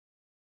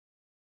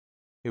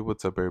Hey,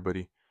 what's up,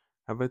 everybody?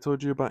 Have I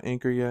told you about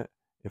Anchor yet?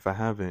 If I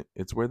haven't,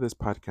 it's where this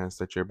podcast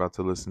that you're about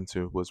to listen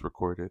to was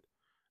recorded.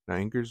 Now,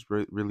 Anchor's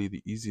really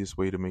the easiest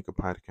way to make a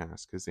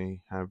podcast because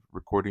they have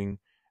recording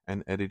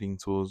and editing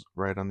tools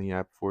right on the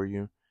app for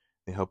you.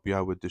 They help you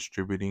out with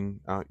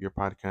distributing out your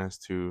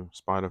podcast to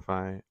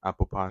Spotify,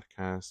 Apple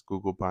Podcasts,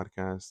 Google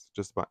Podcasts,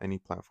 just about any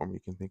platform you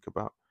can think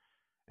about.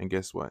 And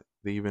guess what?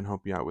 They even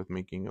help you out with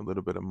making a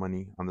little bit of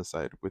money on the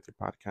side with your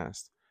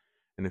podcast.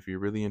 And if you're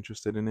really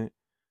interested in it,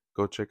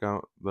 go check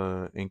out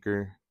the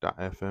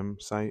anchor.fm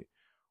site,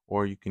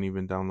 or you can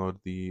even download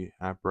the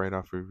app right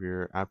off of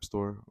your App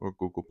Store or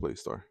Google Play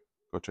Store.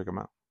 Go check them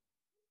out.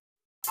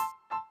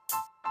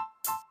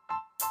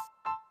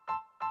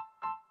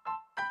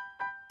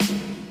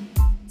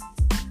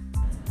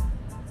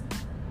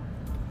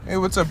 Hey,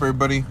 what's up,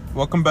 everybody?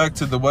 Welcome back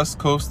to the West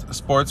Coast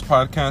Sports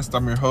Podcast.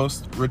 I'm your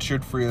host,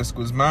 Richard Frias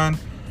Guzman.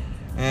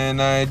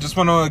 And I just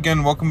want to,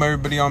 again, welcome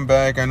everybody on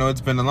back. I know it's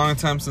been a long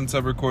time since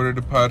I've recorded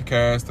a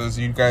podcast. As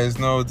you guys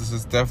know, this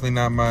is definitely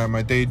not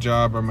my day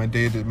job or my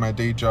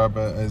day job,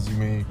 as you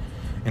may,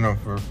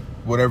 for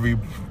whatever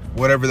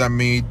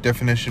that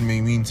definition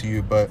may mean to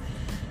you. But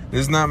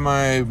this is not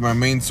my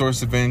main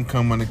source of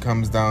income when it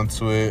comes down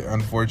to it.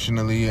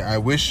 Unfortunately, I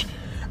wish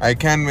I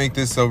can make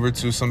this over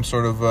to some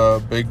sort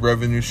of big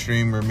revenue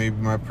stream, or maybe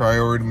my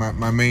priority,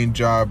 my main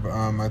job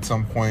at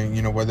some point,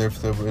 whether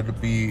if it'll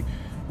be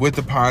with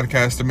the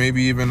podcast or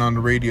maybe even on the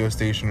radio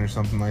station or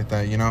something like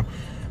that.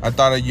 I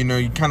thought,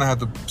 you kind of have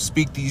to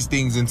speak these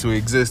things into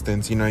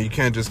existence. You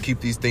can't just keep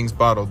these things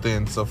bottled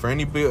in. So for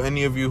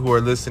any of you who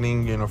are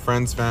listening,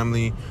 friends,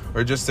 family,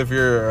 or just if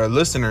you're a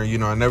listener,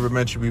 I never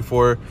met you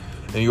before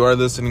and you are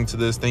listening to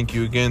this, thank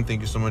you again. Thank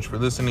you so much for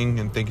listening,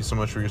 and thank you so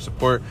much for your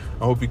support.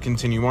 I hope you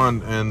continue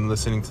on and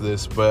listening to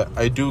this. But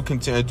I do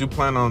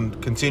plan on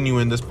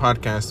continuing this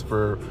podcast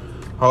for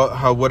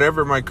how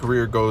whatever my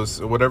career goes,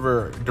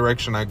 whatever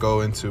direction I go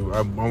into,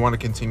 I want to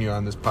continue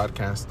on this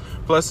podcast.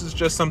 Plus, it's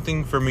just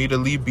something for me to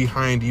leave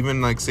behind,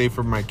 even say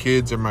for my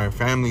kids or my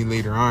family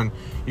later on.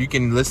 You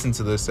can listen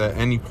to this at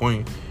any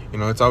point.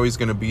 It's always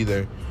going to be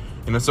there.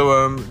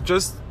 So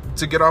just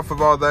to get off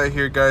of all that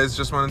here, guys,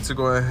 just wanted to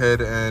go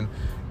ahead and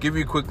give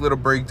you a quick little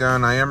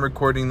breakdown. I am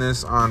recording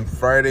this on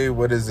Friday.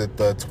 What is it?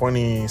 The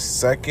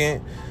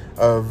 22nd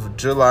of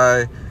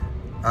July,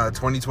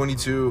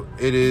 2022.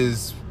 It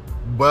is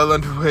well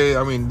underway.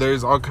 I mean,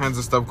 there's all kinds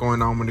of stuff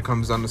going on when it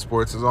comes down to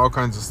sports. There's all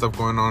kinds of stuff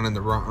going on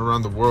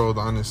around the world,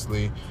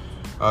 honestly.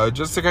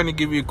 Just to kind of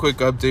give you a quick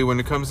update when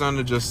it comes down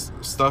to just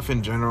stuff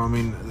in general. I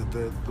mean,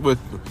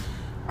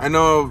 I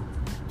know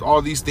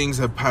all these things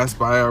have passed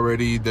by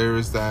already. There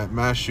was that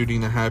mass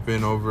shooting that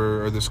happened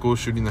or the school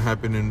shooting that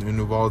happened in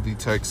Uvalde,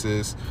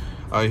 Texas.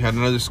 You had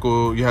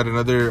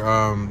another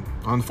on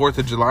the 4th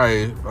of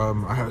July,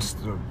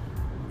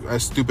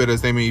 as stupid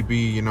as they may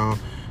be,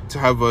 to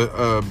have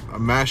a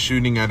mass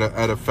shooting at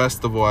a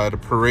festival, at a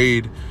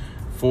parade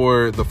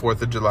for the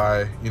 4th of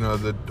July,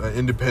 the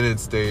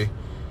Independence Day.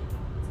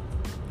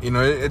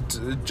 It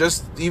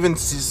just even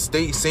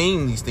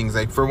saying these things,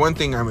 for one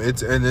thing,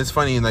 it's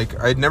funny,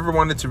 I never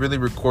wanted to really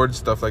record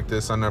stuff like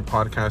this on a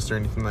podcast or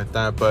anything like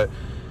that, but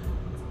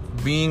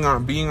being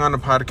on a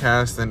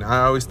podcast, and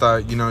I always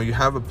thought, you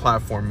have a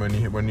platform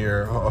when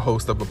you're a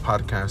host of a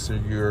podcast,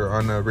 or you're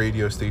on a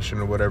radio station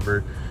or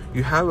whatever.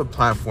 You have a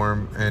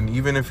platform, and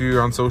even if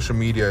you're on social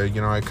media,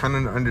 I kind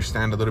of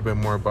understand a little bit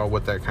more about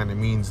what that kind of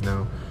means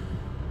now.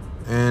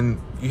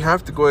 And you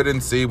have to go ahead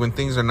and say when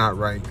things are not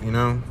right,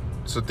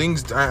 So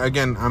things,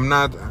 again, I'm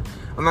not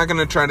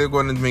gonna try to go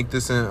ahead and make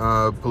this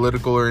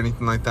political or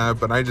anything like that,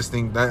 but I just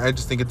think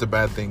it's a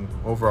bad thing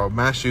overall.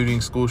 Mass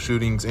shootings, school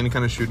shootings, any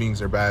kind of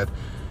shootings are bad.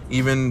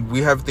 Even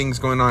we have things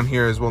going on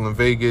here as well in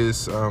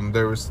Vegas.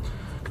 There was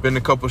been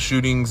a couple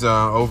shootings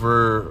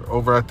over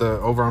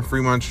on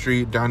Fremont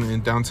Street down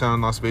in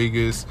downtown Las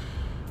Vegas.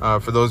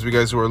 For those of you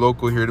guys who are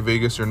local here to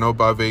Vegas or know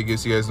about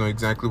Vegas, you guys know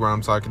exactly what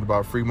I'm talking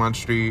about. Fremont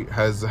Street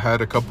has had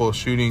a couple of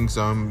shootings.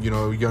 A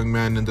young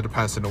man ended up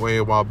passing away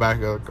a while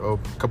back, a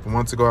couple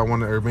months ago.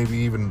 Or maybe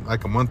even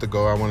a month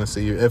ago, I want to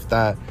say, if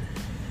that.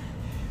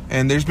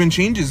 And there's been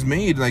changes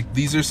made.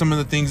 These are some of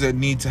the things that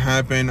need to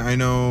happen. I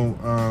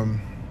know.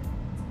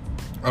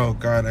 Oh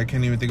God, I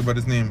can't even think about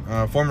his name.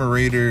 Former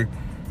Raider.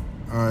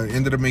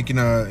 Ended up making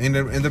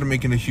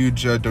a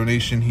huge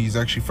donation. He's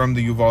actually from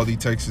the Uvalde,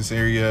 Texas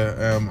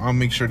area. I'll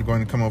make sure to go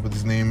and come up with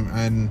his name,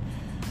 and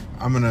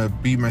I'm gonna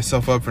beat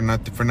myself up for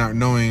not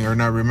knowing or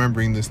not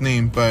remembering this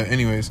name. But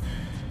anyways,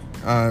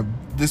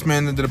 this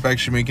man ended up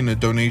actually making a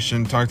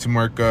donation. Talked to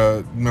Mark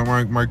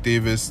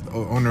Davis,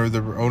 owner of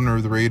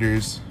the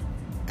Raiders,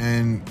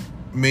 and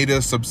made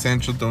a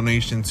substantial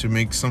donation to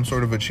make some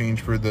sort of a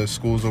change for the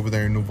schools over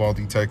there in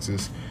Uvalde,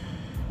 Texas.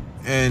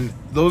 And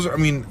those,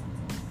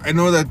 I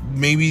know that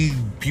maybe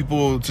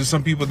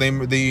some people,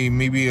 they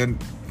maybe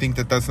think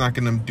that that's not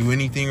going to do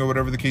anything or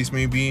whatever the case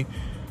may be,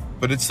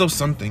 but it's still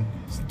something.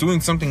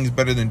 Doing something is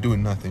better than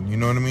doing nothing. You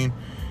know what I mean?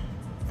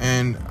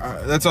 And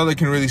that's all I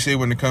can really say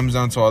when it comes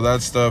down to all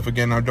that stuff.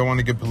 Again, I don't want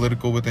to get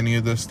political with any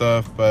of this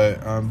stuff,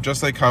 but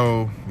just like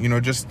how,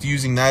 just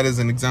using that as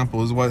an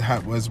example is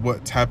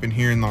what's happened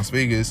here in Las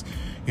Vegas.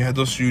 You had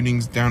those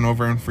shootings down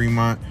over in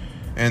Fremont,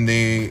 and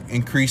they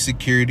increased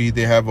security.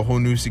 They have a whole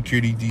new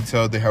security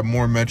detail. They have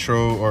more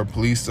metro or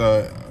police,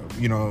 what's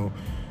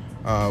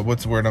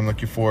the word I'm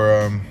looking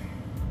for?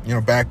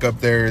 Back up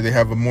there. They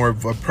have more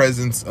of a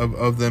presence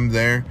of them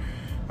there.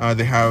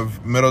 They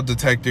have metal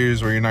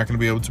detectors where you're not going to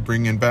be able to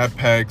bring in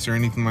backpacks or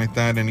anything like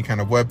that, any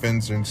kind of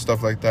weapons and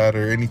stuff like that,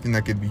 or anything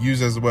that could be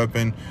used as a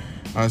weapon.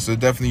 So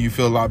definitely you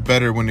feel a lot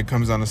better when it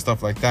comes down to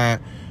stuff like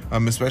that.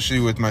 Especially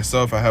with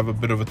myself, I have a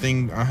bit of a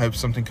thing. I have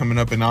something coming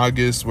up in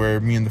August where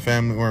me and the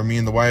family, or me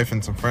and the wife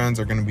and some friends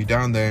are going to be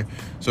down there.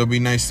 So it'd be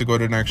nice to go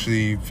to and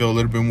actually feel a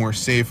little bit more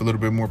safe, a little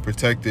bit more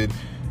protected.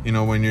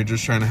 When you're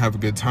just trying to have a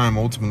good time,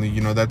 ultimately,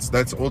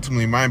 that's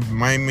ultimately my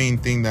main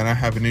thing that I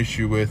have an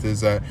issue with,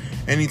 is that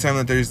anytime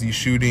that there's these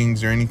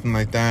shootings or anything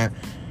like that,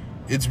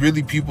 it's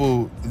really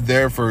people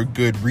there for a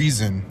good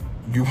reason.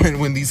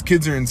 When these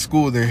kids are in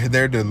school, they're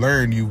there to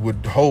learn. You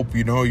would hope,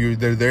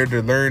 they're there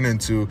to learn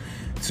and to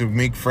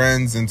make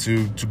friends and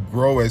to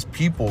grow as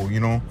people,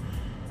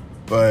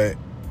 but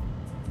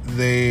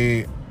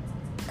they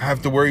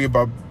have to worry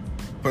about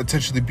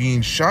potentially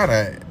being shot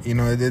at.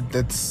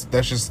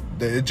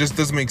 It just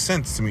doesn't make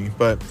sense to me.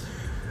 But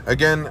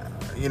again,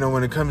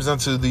 when it comes down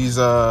to these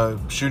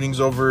shootings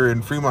over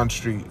in Fremont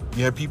Street,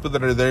 you have people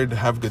that are there to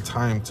have a good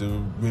time,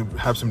 to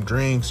have some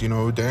drinks,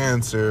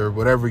 dance or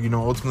whatever,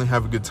 ultimately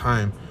have a good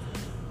time.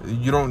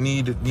 You don't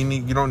need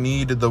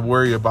the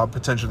worry about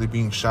potentially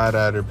being shot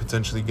at or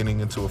potentially getting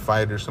into a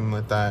fight or something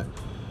like that.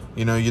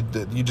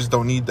 You just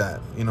don't need that,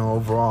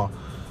 overall.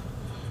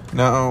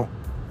 Now,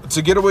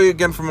 to get away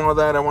again from all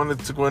that, I wanted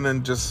to go in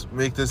and just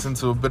make this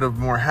into a bit of a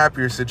more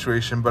happier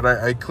situation. But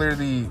I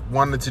clearly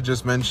wanted to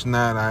just mention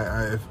that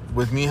I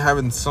with me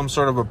having some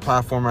sort of a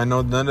platform, I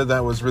know none of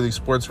that was really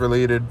sports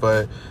related,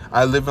 but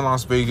I live in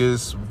Las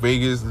Vegas.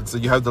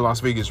 You have the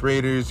Las Vegas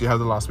Raiders, you have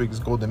the Las Vegas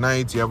Golden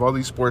Knights, you have all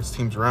these sports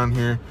teams around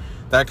here.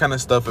 That kind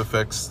of stuff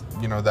affects,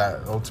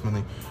 that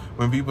ultimately.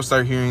 When people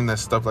start hearing that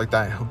stuff like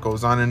that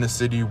goes on in the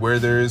city where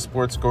there is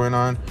sports going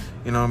on,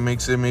 it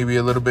makes it maybe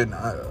a little bit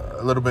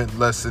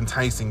less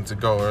enticing to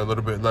go, or a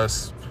little bit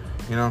less,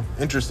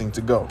 interesting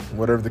to go,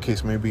 whatever the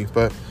case may be.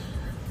 But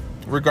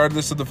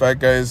regardless of the fact,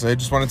 guys, I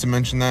just wanted to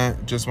mention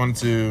that. Just wanted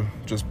to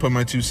put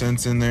my 2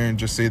 cents in there and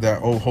just say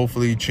that,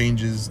 hopefully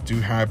changes do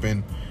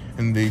happen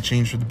and they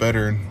change for the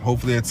better. And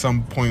hopefully at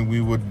some point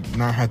we would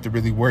not have to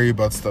really worry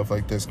about stuff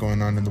like this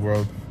going on in the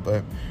world.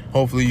 But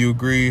hopefully you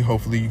agree.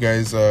 Hopefully you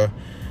guys are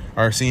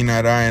seeing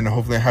that eye, and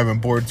hopefully I haven't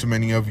bored too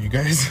many of you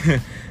guys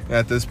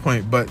at this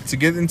point. But to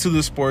get into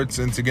the sports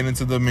and to get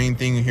into the main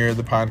thing here of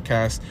the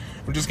podcast,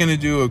 I'm just going to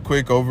do a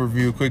quick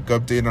overview, quick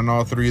update on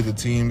all 3 of the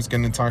teams.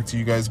 Going to talk to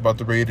you guys about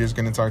the Raiders,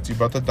 going to talk to you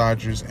about the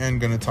Dodgers, and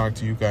going to talk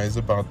to you guys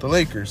about the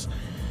Lakers.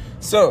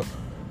 So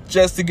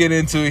just to get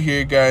into it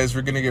here, guys,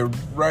 we're going to get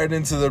right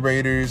into the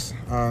Raiders.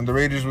 The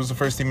Raiders was the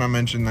first team I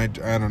mentioned. I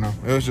don't know.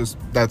 It was just,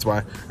 that's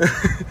why.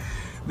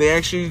 They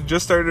actually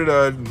just started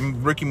a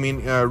rookie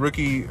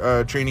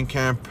training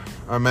camp,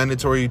 a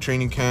mandatory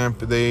training camp.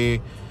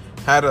 They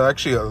had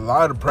actually a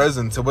lot of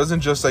presence. It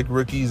wasn't just like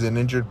rookies and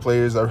injured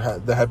players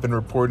that have been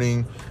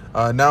reporting.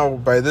 Now,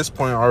 by this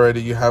point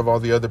already, you have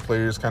all the other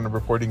players kind of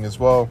reporting as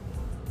well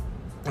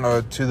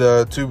to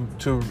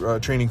the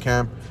training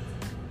camp.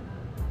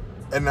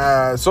 And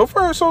so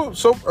far,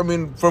 so I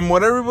mean, from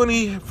what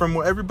everybody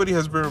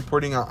has been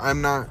reporting,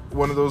 I'm not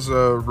one of those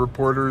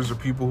reporters or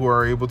people who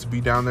are able to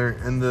be down there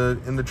in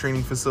the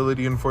training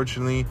facility.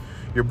 Unfortunately,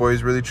 your boy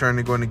is really trying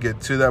to go and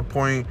get to that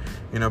point,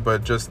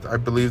 But just I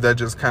believe that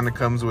just kind of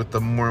comes with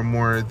the more and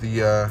more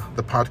the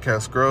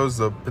podcast grows,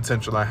 the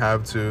potential I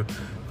have to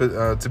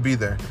be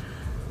there.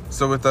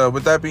 So with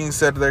that being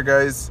said, there,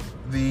 guys,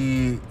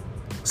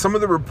 some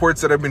of the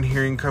reports that I've been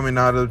hearing coming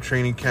out of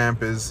training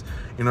camp is,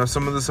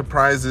 some of the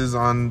surprises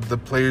on the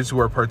players who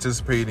are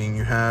participating.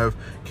 You have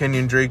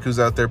Kenyon Drake, who's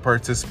out there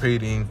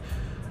participating.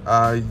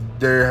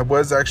 There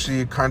was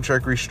actually a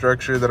contract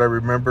restructure that I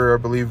remember. I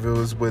believe it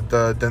was with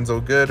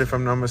Denzel Good, if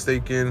I'm not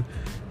mistaken.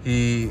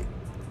 He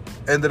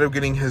ended up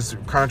getting his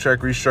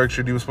contract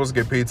restructured. He was supposed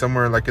to get paid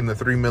somewhere like in the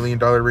 $3 million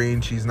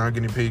range. He's now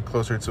getting paid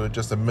closer to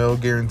just $1 million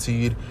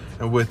guaranteed,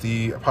 and with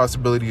the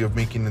possibility of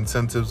making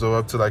incentives of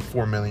up to like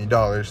 $4 million.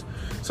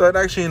 So it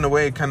actually, in a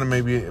way, it kind of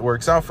maybe it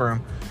works out for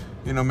him.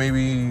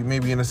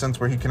 Maybe in a sense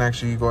where he can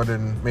actually go out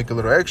and make a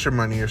little extra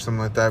money or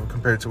something like that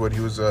compared to what he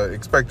was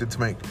expected to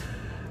make.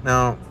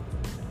 Now,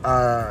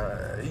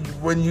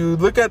 when you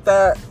look at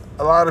that,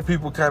 a lot of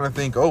people kind of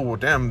think, oh, well,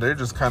 damn, they're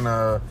just kind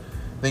of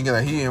thinking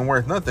that he ain't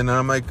worth nothing. And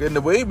I'm like, in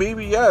a way,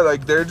 maybe, yeah,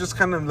 like they're just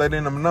kind of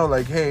letting them know,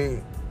 like,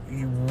 hey,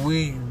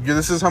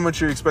 this is how much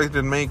you're expected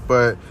to make,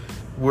 but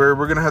we're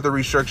going to have to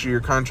restructure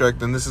your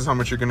contract, and this is how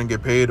much you're going to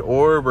get paid,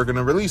 or we're going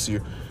to release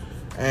you.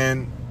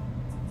 And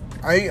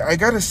I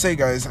gotta say,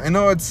 guys, I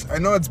know it's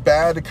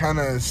bad to kind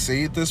of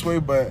say it this way,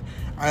 but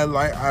I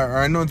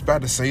know it's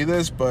bad to say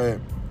this, but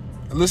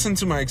listen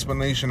to my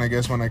explanation, I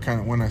guess, when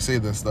I say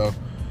this though.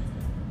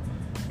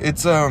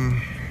 It's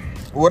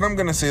what I'm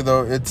gonna say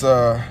though. It's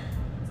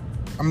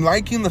I'm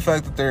liking the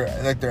fact that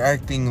they're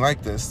acting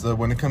like this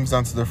when it comes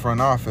down to their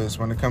front office,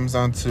 when it comes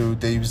down to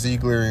Dave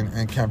Ziegler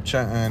and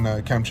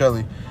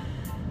Camcelli.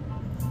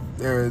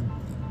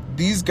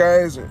 These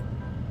guys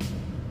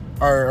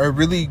are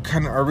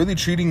really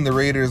treating the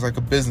Raiders like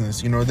a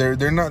business. You know, they're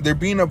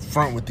being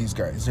upfront with these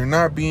guys. They're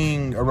not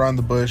being around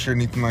the bush or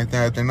anything like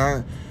that. They're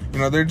not, you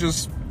know,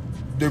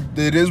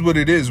 it is what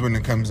it is when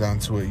it comes down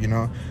to it. You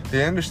know,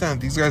 they understand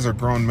these guys are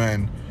grown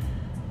men,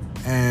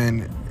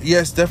 and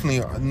yes,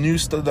 definitely new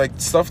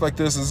stuff like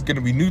this is going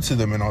to be new to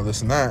them and all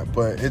this and that.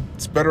 But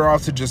it's better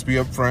off to just be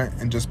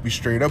upfront and just be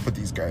straight up with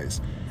these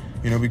guys.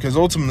 You know, because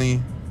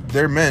ultimately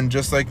they're men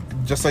just like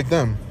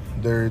them.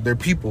 They're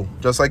people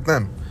just like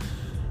them.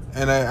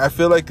 And I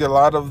feel like that's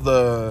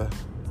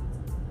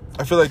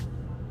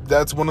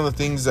one of the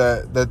things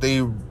that they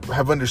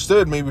have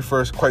understood maybe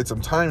for quite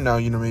some time now,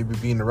 you know, maybe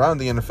being around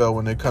the NFL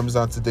when it comes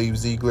down to Dave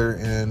Ziegler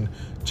and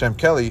Champ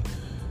Kelly.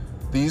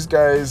 These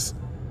guys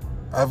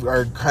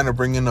are kind of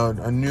bringing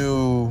a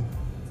new,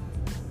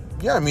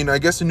 I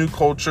guess a new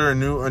culture, a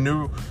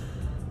new,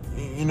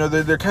 you know,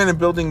 they're kind of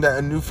building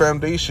a new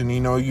foundation. You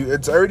know,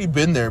 it's already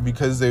been there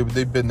because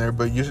they've been there,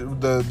 but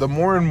the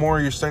more and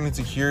more you're starting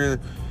to hear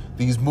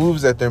these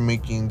moves that they're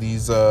making,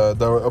 these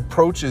the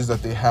approaches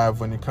that they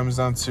have when it comes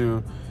down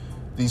to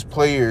these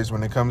players,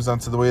 when it comes down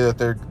to the way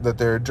that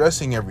they're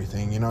addressing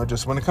everything, you know,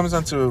 just when it comes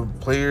down to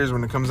players,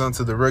 when it comes down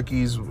to the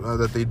rookies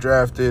that they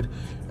drafted,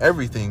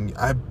 everything.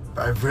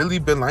 I've really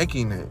been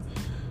liking it,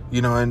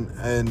 you know,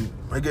 and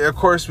of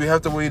course we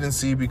have to wait and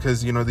see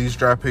because, you know, these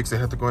draft picks, they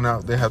have to go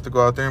out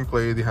there and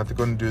play, they have to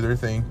go and do their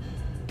thing,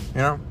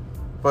 you know,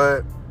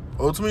 but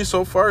ultimately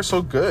so far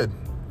so good.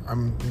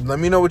 Let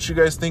me know what you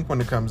guys think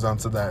when it comes down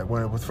to that.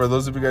 For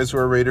those of you guys who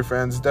are Raider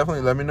fans,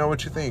 definitely let me know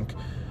what you think.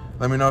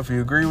 Let me know if you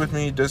agree with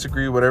me,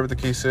 disagree, whatever the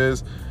case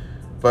is.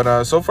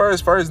 But so far, as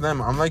far as them,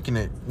 I'm liking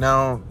it.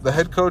 Now, the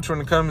head coach, when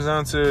it comes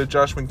down to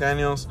Josh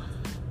McDaniels,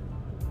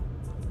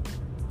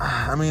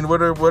 I mean,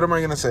 what am I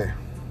going to say?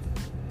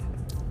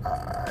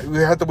 We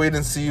have to wait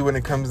and see when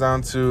it comes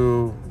down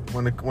to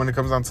when it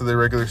comes down to the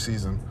regular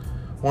season.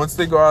 Once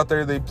they go out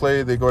there, they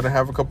play, they go to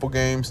have a couple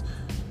games.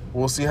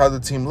 We'll see how the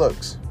team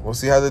looks. We'll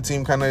see how the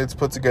team kind of is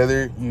put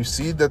together. You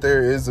see that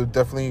there is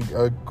definitely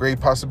a great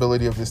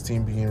possibility of this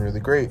team being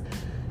really great.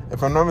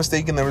 If I'm not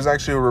mistaken, there was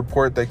actually a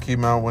report that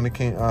came out when it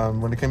came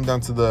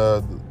down to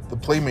the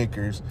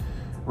playmakers,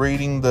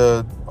 rating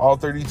all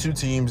 32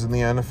 teams in the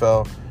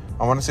NFL.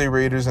 I want to say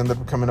Raiders ended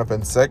up coming up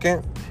in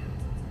second.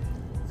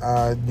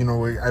 You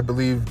know, I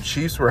believe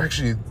Chiefs were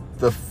actually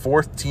the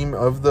fourth team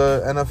of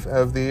the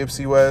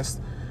AFC West.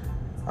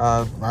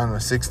 I don't know,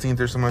 16th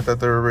or something like that.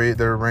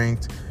 They're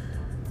ranked.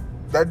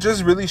 That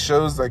just really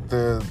shows like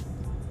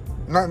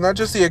not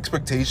just the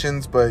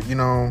expectations, but, you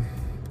know,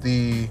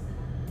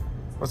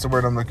 what's the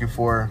word I'm looking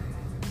for?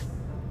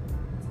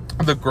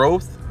 The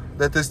growth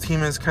that this team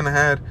has kind of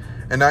had,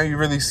 and now you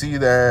really see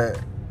that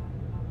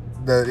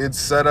it's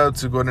set up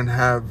to go and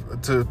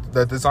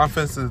that this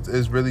offense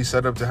is really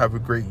set up to have a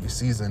great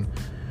season.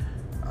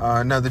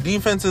 Now the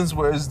defense is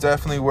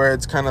definitely where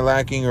it's kind of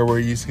lacking, or where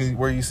you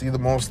see the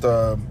most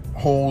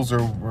holes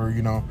or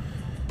you know,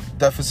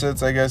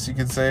 deficits, I guess you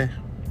could say.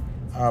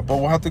 But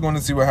we'll have to go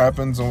and see what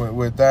happens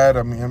with that.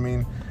 I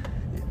mean,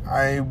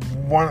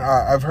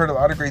 I've heard a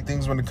lot of great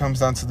things when it comes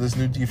down to this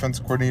new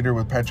defensive coordinator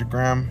with Patrick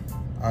Graham.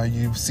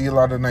 You see a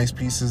lot of nice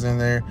pieces in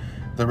there.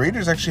 The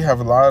Raiders actually have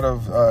a lot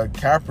of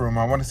cap room.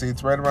 I want to say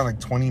it's right around like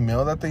 $20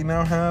 million that they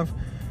now have,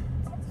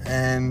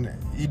 and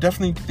you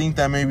definitely think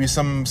that maybe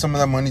some of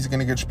that money is going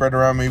to get spread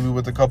around, maybe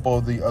with a couple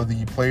of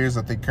the players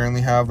that they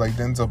currently have, like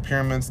Denzel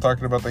Pyramid's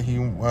talking about that he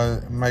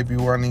might be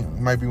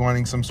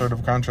wanting some sort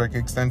of contract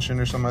extension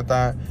or something like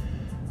that.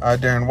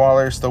 Darren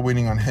Waller still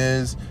waiting on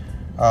his,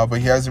 but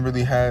he hasn't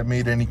really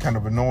made any kind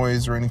of a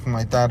noise or anything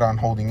like that on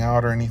holding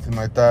out or anything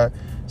like that.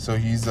 So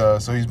he's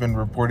been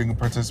reporting and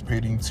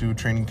participating to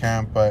training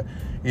camp, but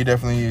you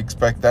definitely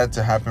expect that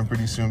to happen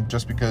pretty soon,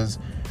 just because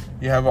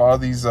you have all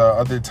these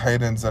other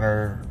tight ends that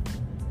are,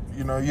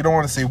 you know, you don't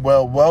want to say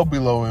well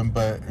below him,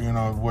 but, you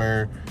know,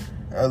 where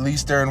at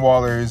least Darren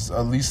Waller is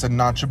at least a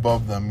notch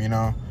above them, you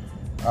know.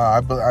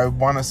 I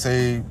want to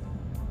say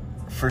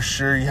for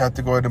sure you have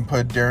to go ahead and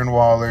put Darren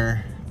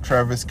Waller,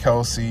 Travis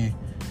Kelce,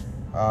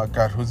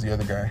 who's the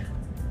other guy?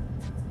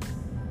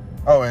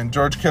 Oh, and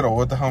George Kittle.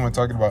 What the hell am I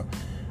talking about?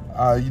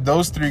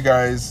 Those three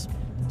guys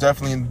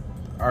definitely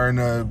are in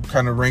a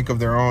kind of rank of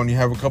their own. You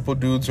have a couple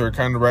dudes who are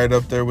kind of right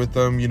up there with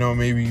them, you know,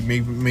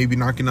 maybe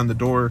knocking on the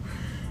door.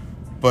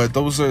 But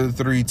those are the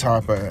three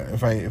top,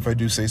 if I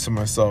do say so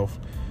myself.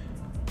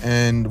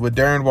 And with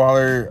Darren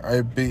Waller,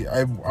 I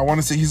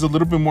want to say he's a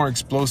little bit more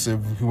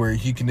explosive, where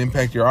he can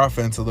impact your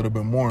offense a little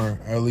bit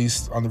more, at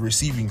least on the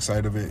receiving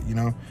side of it, you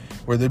know,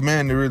 where the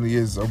man really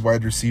is a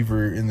wide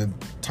receiver in the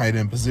tight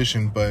end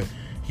position, but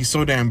he's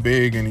so damn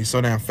big and he's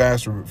so damn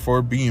fast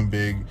for being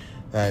big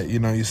that, you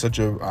know, he's such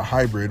a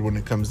hybrid when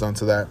it comes down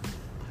to that.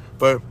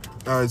 But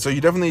so you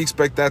definitely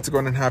expect that to go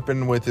and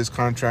happen with his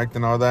contract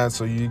and all that.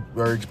 So you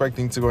are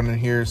expecting to go in and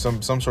hear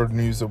some sort of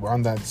news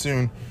on that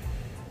soon.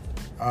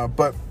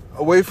 But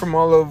away from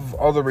all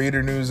the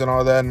Raider news and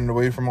all that, and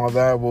away from all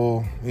that,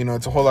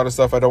 it's a whole lot of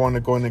stuff. I don't want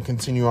to go in and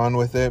continue on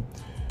with it.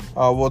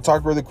 We'll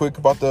talk really quick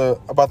about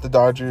the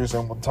Dodgers,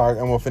 and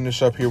we'll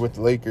finish up here with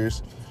the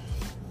Lakers.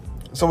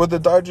 So with the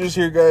Dodgers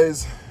here,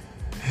 guys,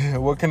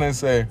 what can I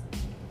say?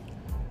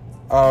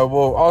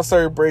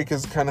 All-Star break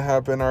has kind of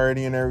happened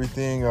already and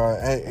everything.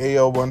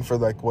 AL won for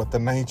the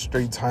 9th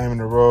straight time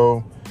in a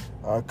row.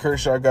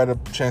 Kershaw got a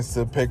chance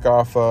to pick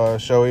off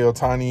Shohei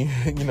Ohtani.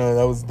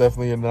 That was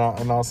definitely an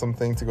awesome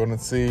thing to go and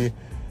see.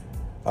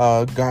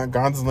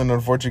 Gonsolin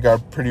unfortunately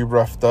got pretty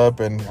roughed up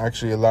and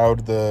actually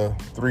allowed the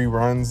 3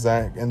 runs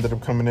that ended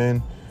up coming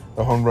in.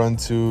 The home run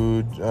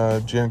to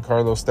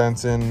Giancarlo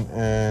Stanton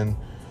and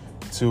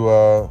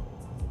to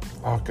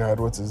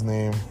what's his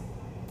name?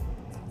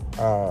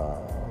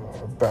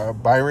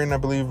 Byron, I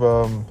believe.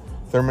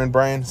 Thurman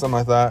Bryan, something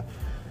like that.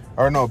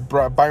 Or no,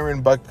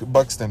 Byron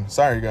Buxton.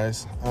 Sorry,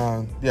 guys.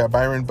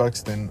 Byron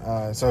Buxton.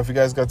 So if you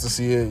guys got to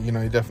see it, you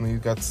definitely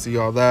got to see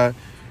all that.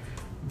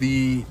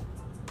 The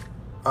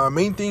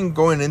main thing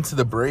going into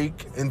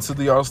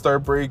the All-Star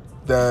break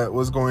that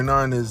was going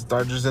on is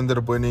Dodgers ended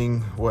up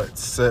winning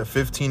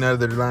 15 out of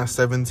their last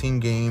 17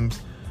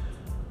 games.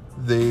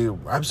 They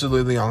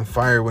absolutely on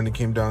fire when it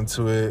came down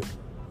to it.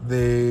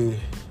 They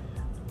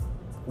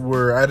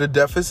were at a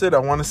deficit, I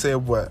want to say,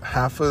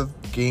 half a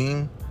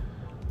game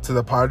to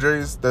the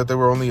Padres, that they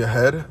were only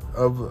ahead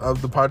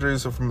of the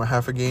Padres from a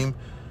half a game.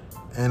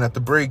 And at the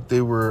break,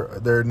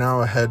 they're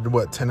now ahead,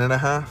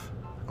 10.5,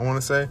 I want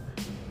to say.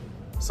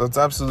 So it's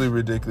absolutely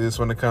ridiculous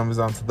when it comes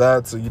down to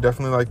that. So you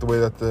definitely like the way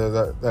that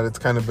that it's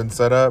kind of been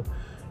set up.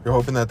 You're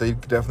hoping that they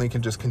definitely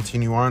can just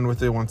continue on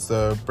with it once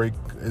the break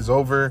is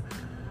over.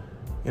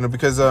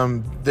 Because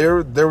they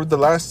were the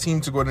last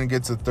team to go ahead and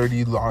get to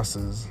 30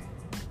 losses.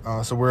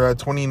 So we're at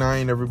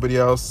 29. Everybody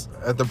else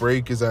at the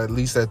break is at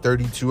least at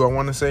 32, I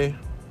want to say.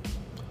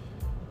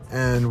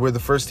 And we're the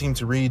first team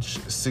to reach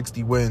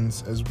 60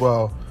 wins as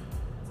well.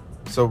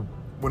 So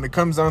when it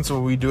comes down to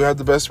it, we do have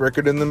the best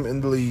record in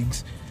the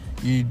leagues.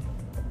 You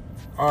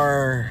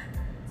are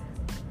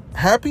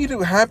happy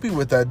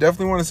with that.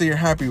 Definitely want to say you're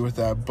happy with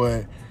that,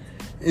 but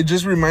it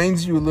just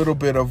reminds you a little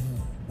bit of,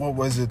 what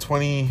was it,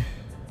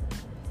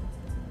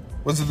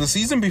 was it the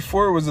season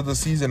before or was it the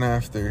season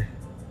after?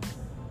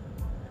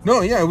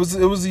 No, yeah, it was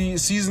the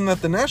season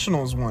that the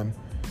Nationals won.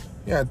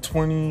 Yeah,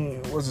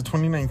 was it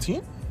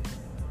 2019?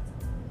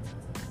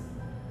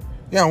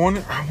 Yeah, I want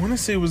to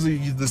say it was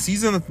the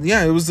season.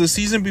 Yeah, it was the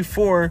season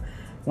before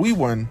we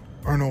won,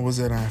 or no, was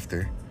it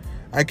after?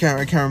 I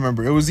can't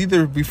remember. It was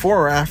either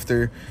before or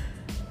after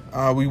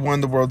we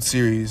won the World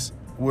Series,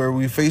 where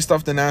we faced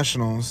off the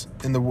Nationals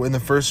in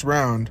the first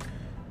round.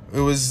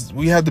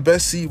 We had the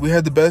best seat. We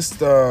had the best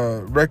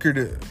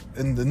record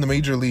in the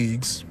major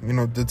leagues.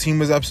 The team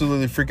was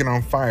absolutely freaking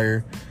on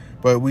fire,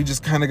 but we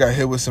just kind of got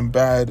hit with some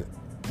bad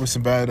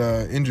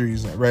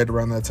injuries right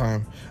around that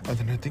time. I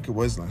think it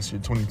was last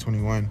year,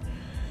 2021,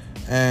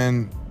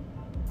 and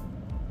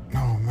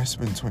no, it must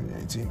have been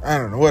 2019. I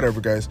don't know.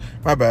 Whatever, guys.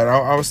 My bad.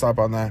 I'll stop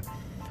on that.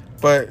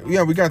 But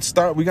yeah, we got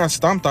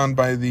stomped on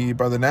by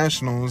the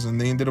Nationals,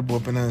 and they ended up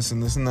whooping us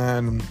and this and that,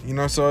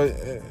 and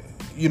so.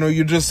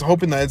 You're just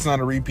hoping that it's not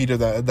a repeat of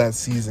that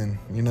season.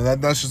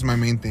 That's just my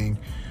main thing.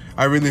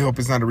 I really hope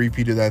it's not a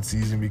repeat of that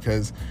season,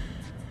 because,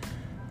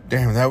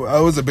 damn, that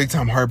was a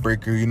big-time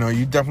heartbreaker.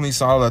 You definitely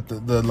saw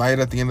that the light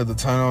at the end of the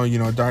tunnel.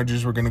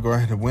 Dodgers were going to go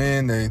ahead and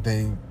win.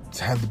 They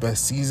had the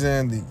best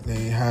season.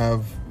 They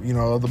have,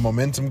 all the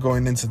momentum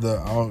going into the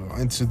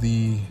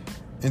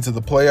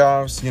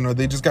playoffs.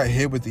 They just got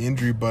hit with the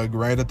injury bug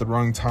right at the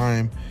wrong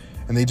time,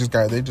 and they just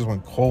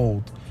went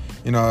cold.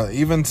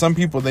 Even some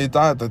people, they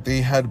thought that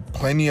they had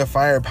plenty of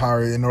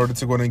firepower in order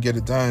to go and get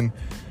it done.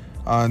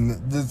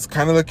 It's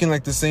kind of looking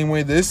like the same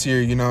way this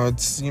year. It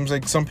seems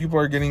like some people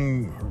are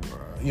getting,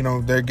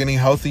 they're getting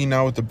healthy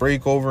now with the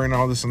break over and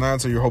all this and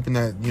that. So you're hoping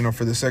that,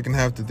 for the second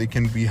half that they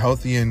can be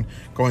healthy and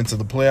go into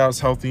the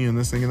playoffs healthy and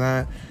this thing and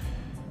that.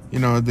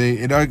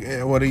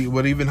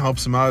 What even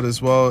helps them out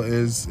as well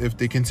is if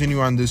they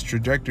continue on this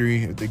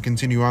trajectory, if they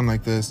continue on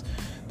like this,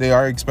 they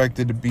are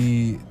expected to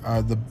be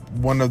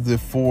one of the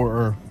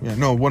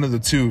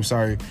two,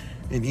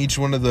 in each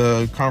one of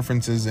the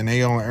conferences in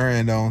AL or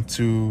NL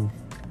to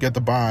get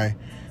the bye.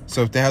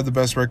 So if they have the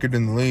best record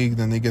in the league,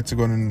 then they get to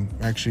go and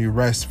actually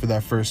rest for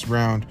that first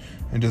round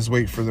and just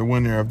wait for the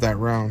winner of that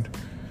round.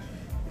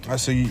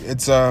 So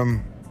it's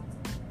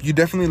you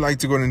definitely like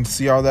to go and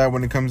see all that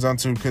when it comes down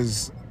to,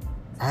 because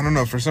I don't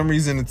know, for some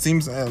reason it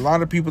seems a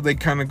lot of people, they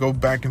kind of go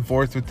back and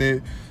forth with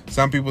it.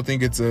 Some people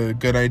think it's a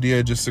good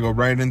idea just to go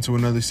right into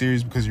another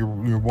series because you're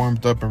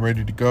warmed up and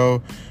ready to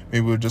go,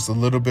 maybe with just a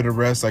little bit of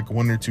rest, like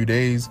 1 or 2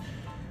 days.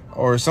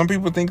 Or some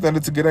people think that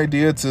it's a good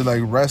idea to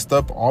rest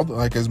up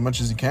as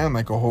much as you can,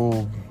 like a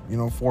whole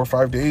 4 or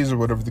 5 days or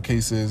whatever the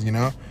case is.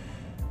 Now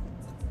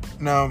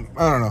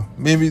I don't know,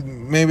 maybe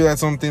that's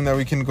something that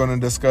we can go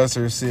and discuss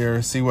or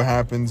see what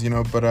happens.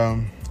 But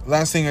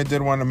last thing I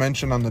did want to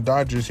mention on the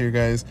Dodgers here,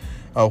 guys,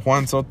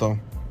 Juan Soto.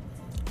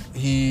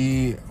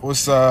 He was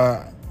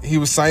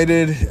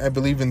cited, I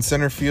believe, in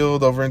center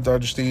field over in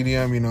Dodger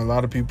Stadium. A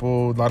lot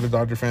of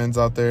Dodger fans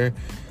out there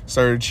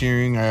started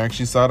cheering. I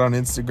actually saw it on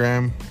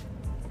Instagram.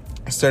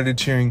 I started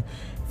cheering,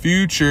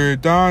 "Future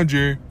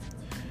Dodger,"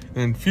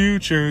 and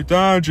 "Future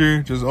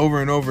Dodger," just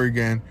over and over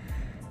again.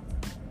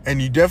 And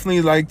you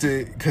definitely liked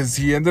it because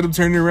he ended up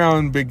turning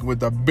around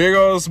with a big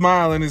old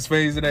smile on his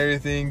face and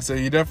everything. So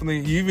you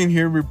even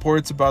hear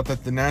reports about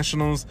that the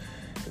Nationals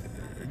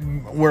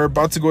were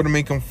about to go to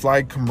make him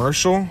fly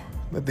commercial.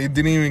 That they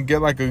didn't even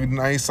get like a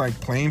nice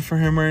plane for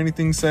him or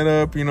anything set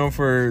up, to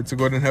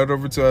go and head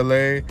over to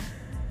LA.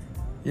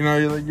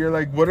 You're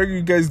like, what are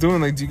you guys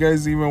doing? Do you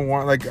guys even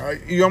want,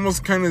 you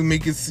almost kind of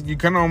make it, you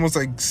kind of almost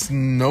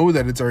know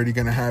that it's already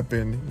going to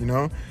happen,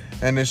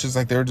 And it's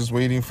just they're just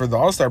waiting for the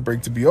All-Star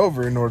break to be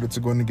over in order to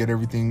go and get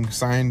everything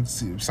signed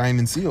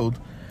and sealed.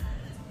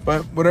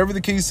 But whatever the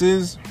case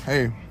is,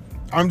 hey,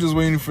 I'm just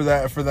waiting for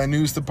that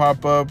news to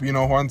pop up.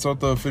 Juan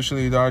Soto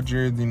officially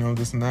Dodger,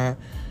 this and that.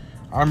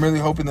 I'm really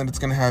hoping that it's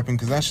going to happen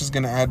because that's just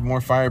going to add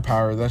more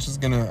firepower. That's just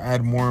going to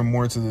add more and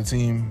more to the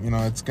team.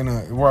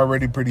 We're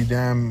already pretty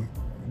damn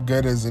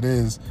good as it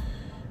is,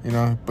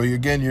 but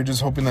again, you're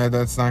just hoping that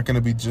that's not going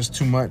to be just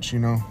too much,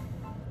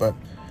 but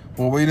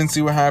we'll wait and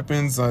see what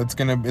happens.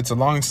 It's a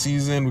long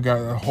season. We got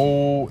a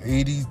whole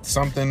 80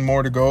 something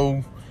more to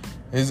go.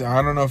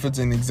 I don't know if it's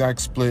an exact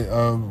split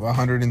of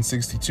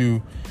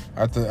 162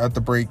 at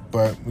the break,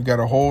 but we got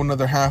a whole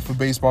another half of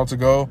baseball to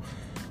go.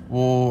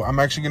 Well, I'm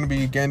actually going to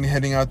be again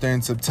heading out there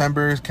in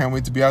September. Can't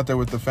wait to be out there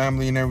with the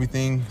family and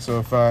everything.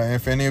 So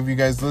if any of you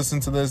guys listen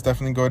to this,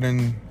 definitely go ahead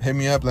and hit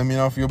me up. Let me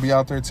know if you'll be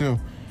out there too.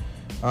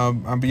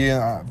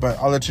 But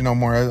I'll let you know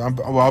more.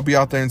 I'll be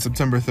out there in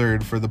September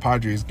 3rd for the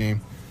Padres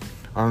game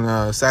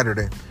on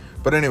Saturday.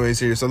 But anyways,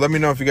 here. So let me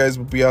know if you guys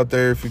will be out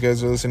there. If you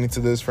guys are listening to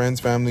this, friends,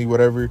 family,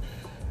 whatever.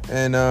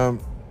 And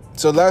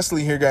so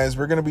lastly here, guys,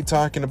 we're gonna be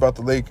talking about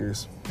the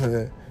Lakers.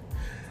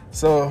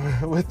 So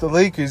with the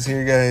Lakers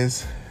here,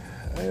 guys.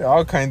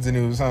 All kinds of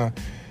news, huh?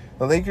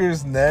 The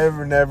Lakers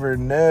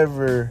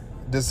never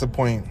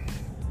disappoint.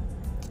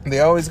 They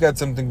always got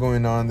something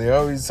going on.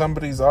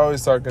 Somebody's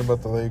always talking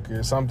about the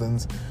Lakers.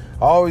 Something's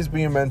always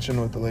being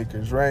mentioned with the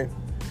Lakers, right?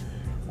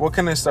 What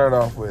can I start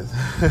off with?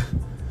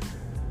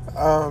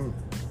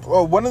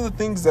 Well, one of the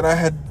things that I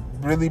had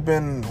really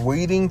been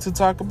waiting to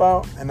talk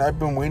about, and I've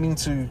been waiting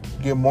to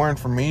get more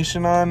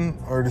information on,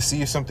 or to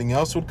see if something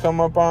else would come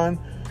up on,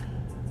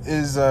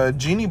 is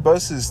Jeannie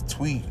Buss's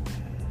tweet.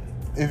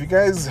 If you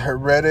guys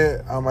read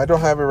it, I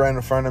don't have it right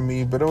in front of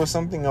me, but it was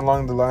something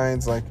along the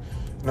lines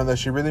that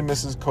she really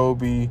misses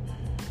Kobe,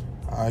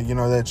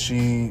 that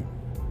she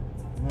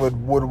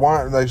would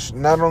want,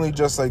 not only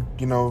just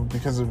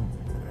because of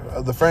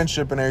the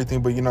friendship and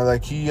everything, but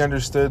he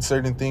understood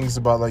certain things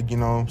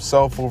about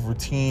self over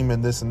team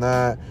and this and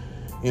that,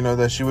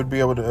 that she would be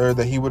able to, or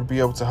that he would be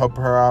able to help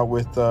her out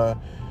with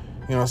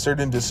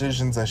certain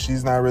decisions that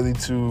she's not really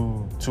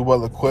too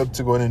well equipped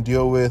to go ahead and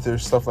deal with, or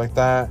stuff like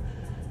that.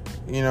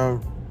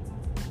 And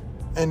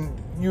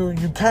you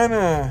kind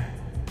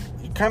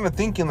of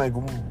thinking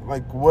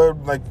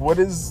what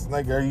is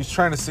are you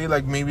trying to say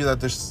maybe that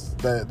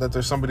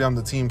there's somebody on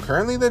the team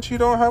currently that you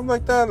don't have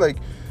like that,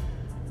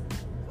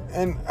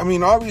 and I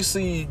mean,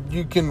 obviously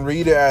you can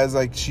read it as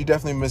she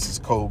definitely misses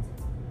Kobe.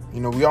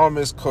 We all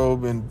miss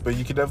Kobe, but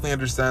you can definitely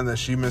understand that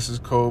she misses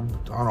Kobe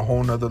on a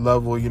whole nother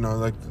level.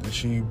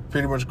 She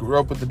pretty much grew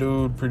up with the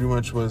dude, pretty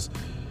much was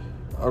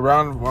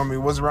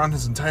around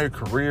his entire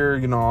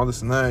career, all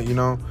this and that,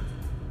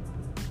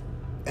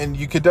 And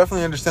you could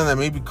definitely understand that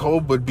maybe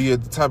Kobe would be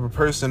the type of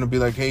person to be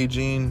like, "Hey,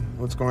 Gene,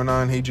 what's going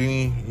on? Hey,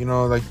 Jeannie,"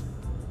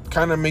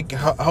 kind of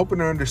helping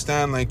her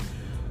understand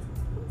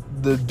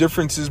the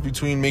differences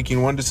between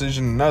making one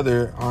decision and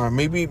another.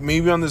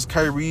 Maybe on this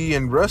Kyrie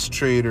and Russ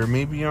trade, or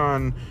maybe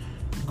on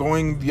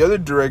going the other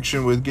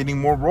direction with getting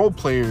more role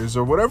players,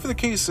 or whatever the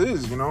case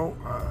is.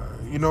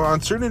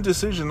 On certain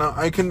decisions,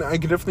 I can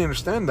definitely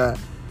understand that.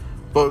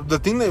 But the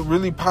thing that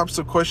really pops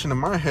the question in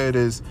my head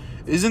is,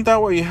 isn't that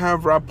why you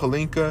have Rob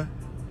Pelinka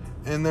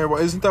in there?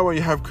 Isn't that why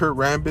you have Kurt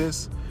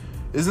Rambis?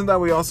 Isn't that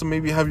why you also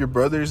maybe have your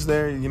brothers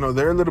there?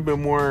 They're a little bit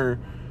more,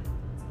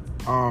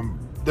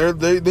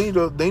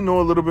 they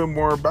know a little bit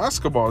more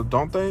basketball,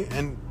 don't they?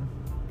 And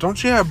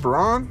don't you have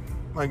Bron?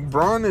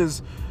 Bron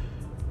is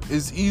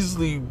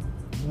easily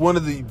one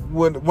of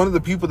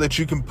the people that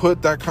you can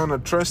put that kind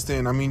of trust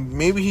in. I mean,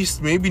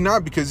 maybe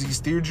not, because he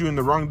steered you in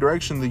the wrong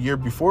direction the year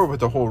before with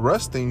the whole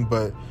Russ thing,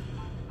 but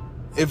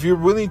if you're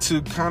willing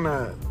to kind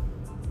of,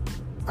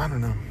 I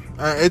don't know.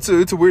 It's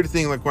a weird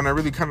thing. When I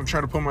really kind of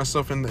try to put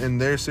myself in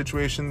their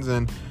situations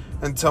and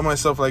tell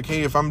myself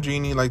hey, if I'm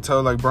Jeannie,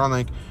 tell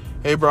Bron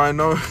hey, bro, I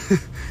know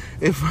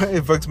it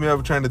fucks me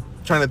up trying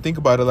to think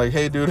about it.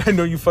 Hey, dude, I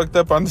know you fucked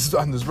up on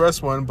this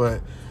Russ one,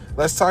 but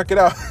let's talk it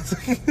out.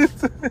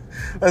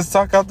 Let's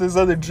talk out this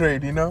other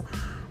trade.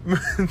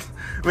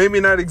 Maybe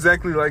not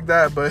exactly like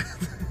that, but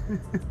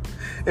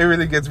it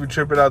really gets me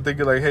tripping out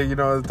thinking hey,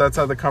 that's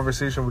how the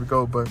conversation would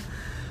go. But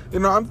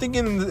I'm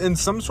thinking in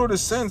some sort of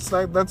sense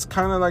that's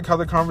kind of like how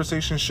the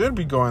conversation should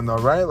be going, though,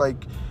 right?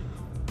 Like,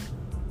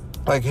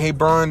 hey,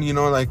 Bron,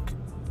 like,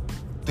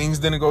 things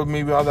didn't go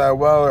maybe all that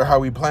well, or how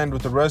we planned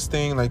with the Russ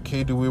thing. Like,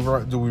 hey, do we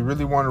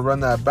really want to run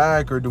that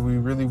back, or do we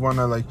really want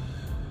to, like,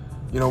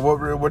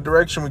 what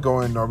direction we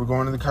go in? Are we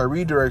going in the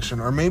Kyrie direction?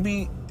 Or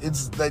maybe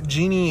it's that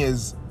Genie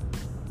is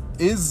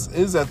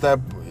at that.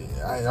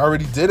 I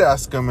already did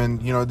ask him,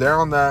 and they're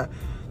on that.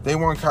 They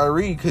want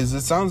Kyrie because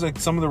it sounds like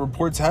some of the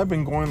reports have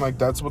been going like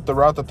that's what the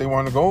route that they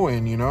want to go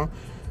in.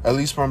 At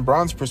least from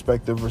Bron's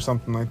perspective or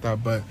something like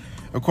that. But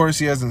of course,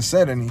 he hasn't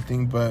said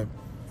anything. But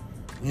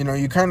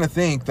you kind of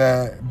think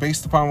that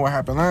based upon what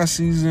happened last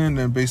season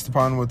and based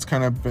upon what's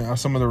kind of been,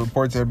 some of the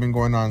reports that have been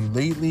going on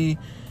lately.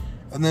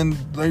 And then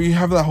there you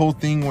have that whole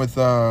thing with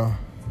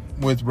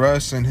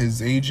Russ and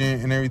his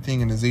agent and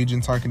everything, and his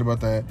agent talking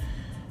about that,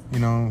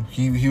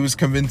 he was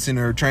convincing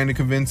or trying to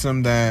convince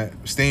him that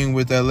staying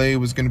with LA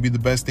was going to be the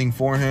best thing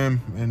for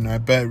him, and I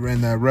bet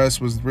that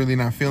Russ was really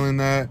not feeling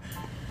that.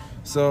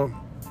 So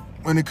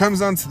when it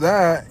comes down to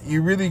that,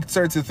 you really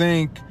start to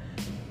think,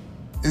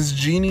 is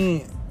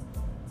Genie,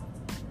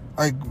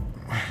 like,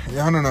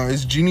 I don't know,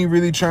 is Genie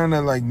really trying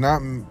to, like,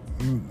 not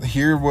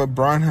hear what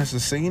Bron has to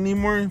say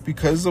anymore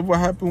because of what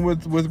happened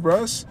with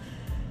Russ?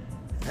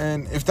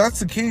 And if that's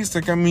the case,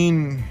 like, I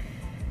mean,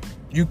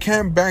 you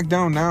can't back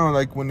down now.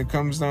 Like, when it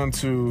comes down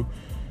to,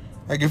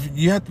 like, if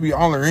you have to be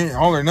all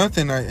or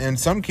nothing in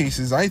some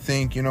cases, I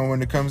think,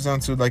 when it comes down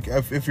to, like,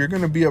 if you're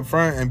going to be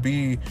upfront and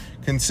be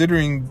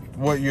considering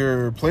what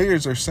your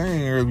players are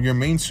saying or your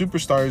main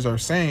superstars are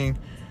saying,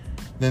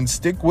 then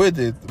stick with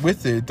it.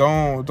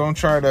 Don't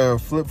try to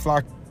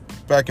flip-flop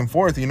back and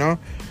forth,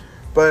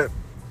 But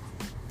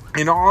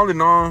all in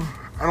all,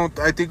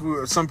 I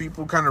think some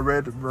people kind of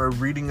are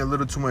reading a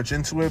little too much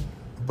into it,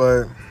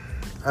 but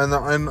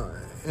and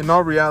in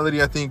all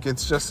reality, I think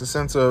it's just a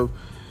sense of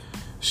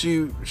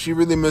she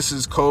really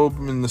misses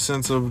Kobe in the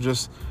sense of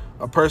just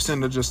a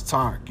person to just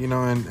talk,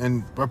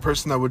 and a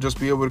person that would just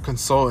be able to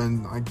consult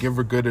and, like, give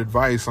her good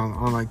advice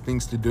on like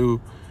things to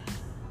do.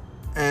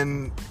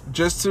 And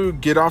just to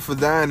get off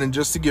of that and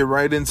just to get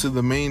right into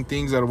the main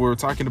things that we were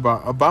talking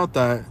about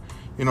that,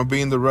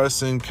 being the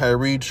Russ and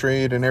Kyrie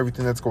trade and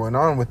everything that's going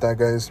on with that,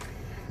 guys.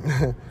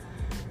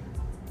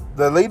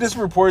 The latest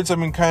reports have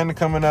been kind of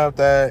coming out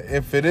that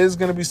if it is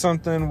going to be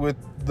something with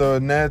the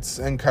Nets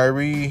and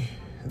Kyrie,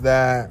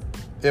 that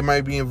it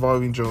might be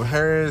involving Joe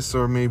Harris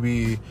or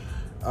maybe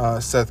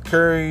Seth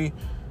Curry.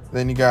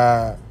 Then you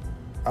got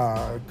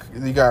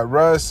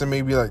Russ and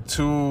maybe like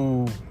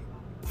 2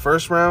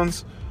 first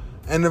rounds.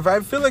 And if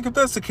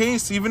that's the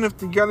case, even if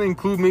you got to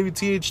include maybe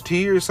THT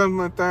or something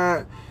like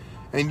that,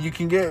 and you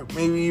can get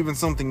maybe even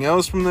something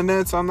else from the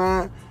Nets on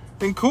that,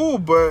 then cool.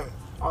 But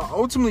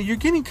ultimately, you're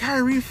getting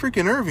Kyrie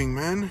freaking Irving,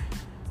 man.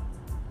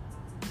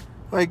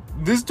 Like,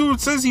 this dude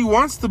says he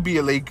wants to be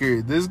a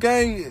Laker. This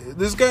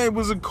guy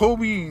was a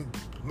Kobe.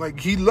 Like,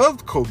 he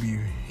loved Kobe.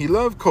 He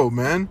loved Kobe,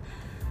 man.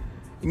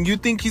 And you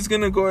think he's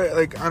gonna go,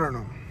 like, I don't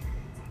know.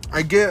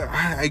 I get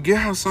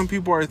how some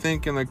people are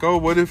thinking, like, oh,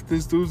 what if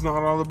this dude's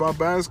not all about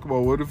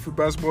basketball? What if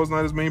basketball is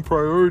not his main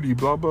priority?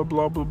 Blah, blah,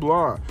 blah, blah,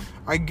 blah.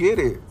 I get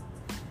it.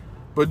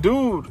 But,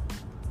 dude,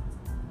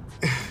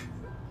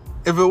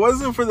 if it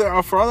wasn't for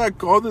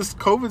all this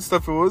COVID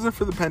stuff, if it wasn't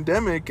for the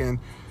pandemic, and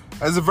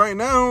as of right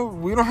now,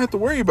 we don't have to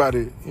worry about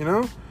it,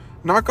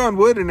 Knock on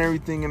wood and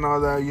everything and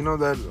all that,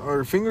 that,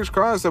 or fingers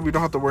crossed that we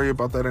don't have to worry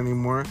about that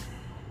anymore.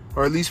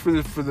 Or at least for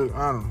the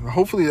I don't know,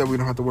 hopefully that we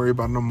don't have to worry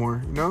about it no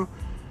more,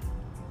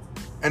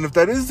 And if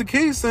that is the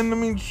case, then, I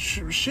mean,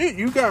 shit,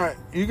 you got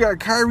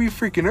Kyrie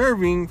freaking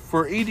Irving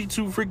for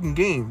 82 freaking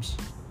games.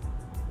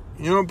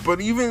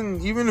 But even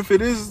if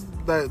it is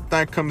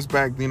that comes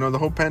back, the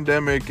whole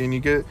pandemic, and you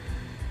get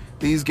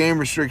these game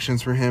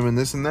restrictions for him and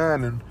this and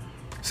that, and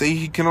say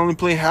he can only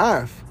play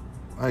half,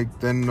 like,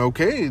 then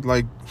okay,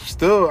 like,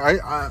 still,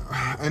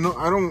 I know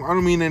I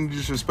don't mean any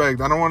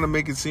disrespect. I don't want to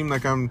make it seem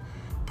like I'm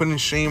putting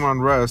shame on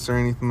Russ or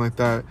anything like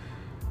that,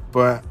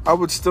 but I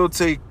would still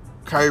take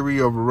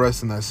Kyrie over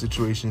Russ in that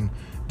situation,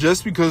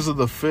 just because of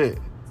the fit,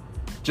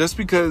 just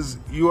because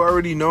you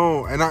already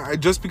know,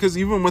 and just because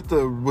even with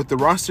the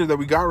roster that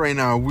we got right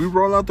now, we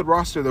roll out the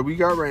roster that we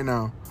got right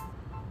now,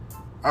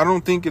 I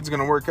don't think it's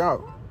gonna work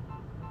out.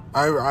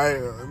 I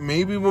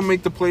maybe we'll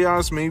make the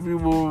playoffs, maybe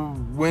we'll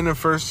win a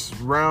first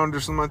round or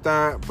something like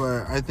that,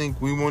 but I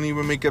think we won't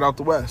even make it out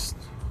the West.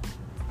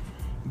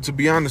 To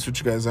be honest with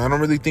you guys, I don't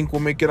really think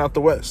we'll make it out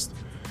the West.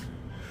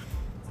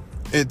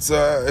 It's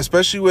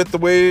especially with the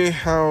way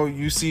how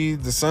you see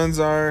the Suns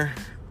are.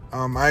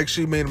 I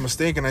actually made a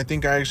mistake, and I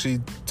think I actually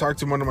talked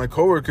to one of my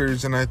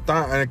coworkers, and I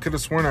could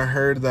have sworn I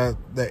heard that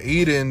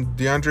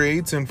DeAndre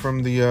Ayton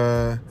from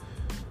the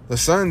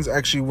Suns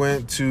actually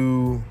went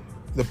to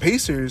the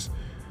Pacers,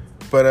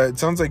 but it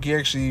sounds like he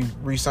actually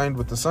re-signed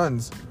with the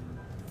Suns.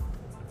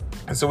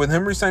 And so with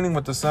him re-signing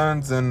with the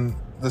Suns, and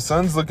the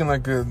Suns looking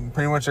like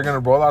pretty much they're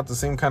going to roll out the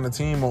same kind of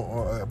team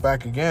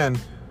back again,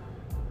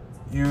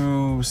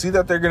 you see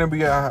that they're going to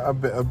be a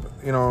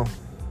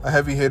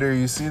heavy hitter.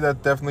 You see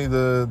that definitely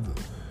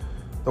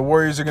the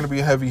Warriors are going to be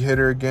a heavy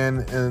hitter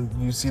again, and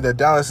you see that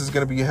Dallas is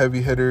going to be a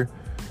heavy hitter.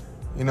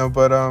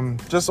 But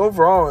just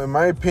overall, in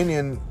my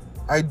opinion,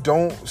 I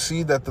don't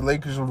see that the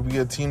Lakers would be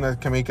a team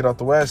that can make it out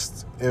the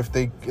West if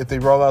they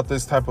roll out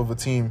this type of a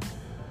team.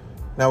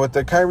 Now, with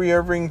the Kyrie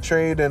Irving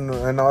trade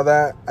and all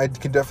that, I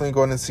can definitely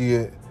go in and see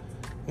it.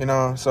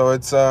 So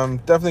it's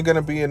definitely going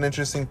to be an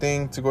interesting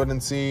thing to go ahead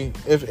and see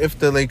if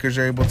the Lakers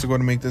are able to go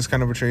and make this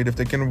kind of a trade. If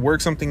they can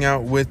work something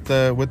out with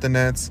the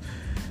Nets,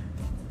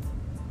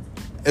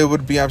 it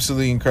would be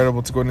absolutely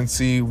incredible to go ahead and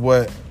see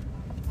what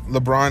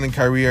LeBron and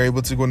Kyrie are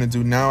able to go and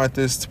do now at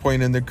this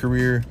point in their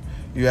career.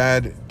 You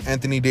add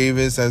Anthony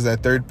Davis as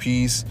that third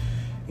piece,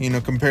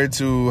 compared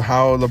to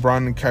how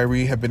LeBron and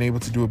Kyrie have been able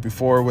to do it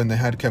before when they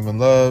had Kevin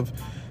Love.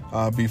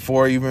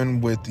 Before,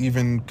 even with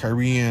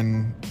Kyrie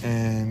and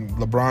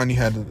LeBron, you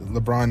had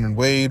LeBron and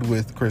Wade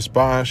with Chris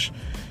Bosh.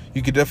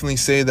 You could definitely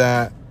say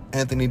that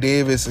Anthony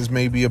Davis is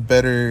maybe a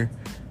better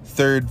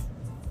third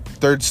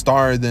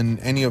star than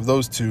any of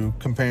those two,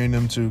 comparing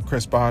them to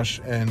Chris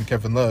Bosh and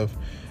Kevin Love.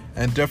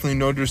 And definitely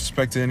no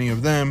disrespect to any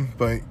of them,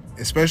 but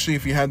especially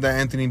if you had that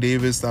Anthony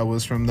Davis that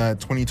was from that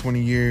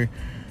 2020 year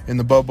in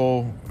the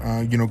bubble,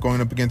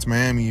 going up against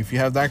Miami. If you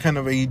have that kind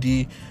of AD,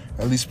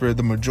 at least for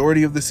the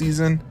majority of the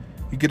season,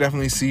 you could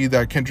definitely see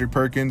that Kendrick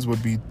Perkins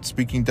would be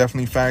speaking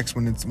definitely facts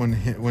when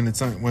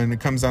it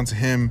comes down to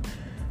him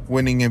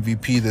winning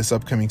MVP this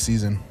upcoming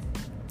season.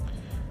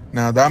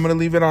 Now, I'm going to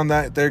leave it on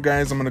that there,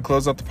 guys. I'm going to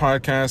close out the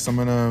podcast. I'm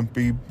going to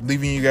be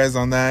leaving you guys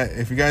on that.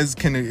 If you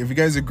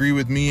guys agree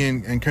with me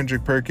and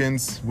Kendrick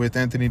Perkins with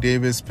Anthony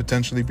Davis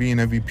potentially being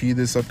MVP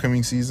this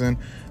upcoming season,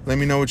 let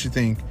me know what you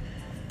think.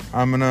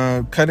 I'm going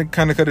to cut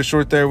it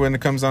short there when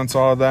it comes down to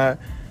all that.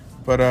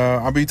 But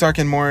I'll be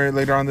talking more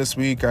later on this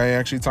week. I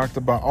actually talked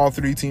about all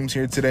three teams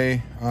here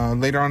today.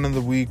 Later on in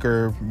the week,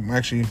 or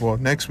actually,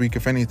 next week,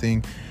 if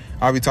anything,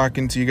 I'll be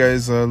talking to you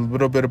guys a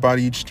little bit about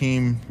each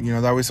team.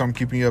 That way so I'm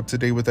keeping you up to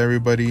date with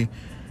everybody.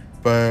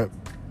 But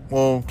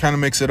we'll kind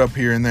of mix it up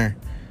here and there.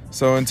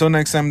 So until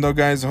next time, though,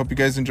 guys, I hope you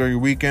guys enjoy your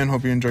weekend.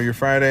 Hope you enjoy your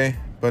Friday.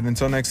 But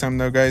until next time,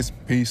 though, guys,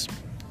 peace.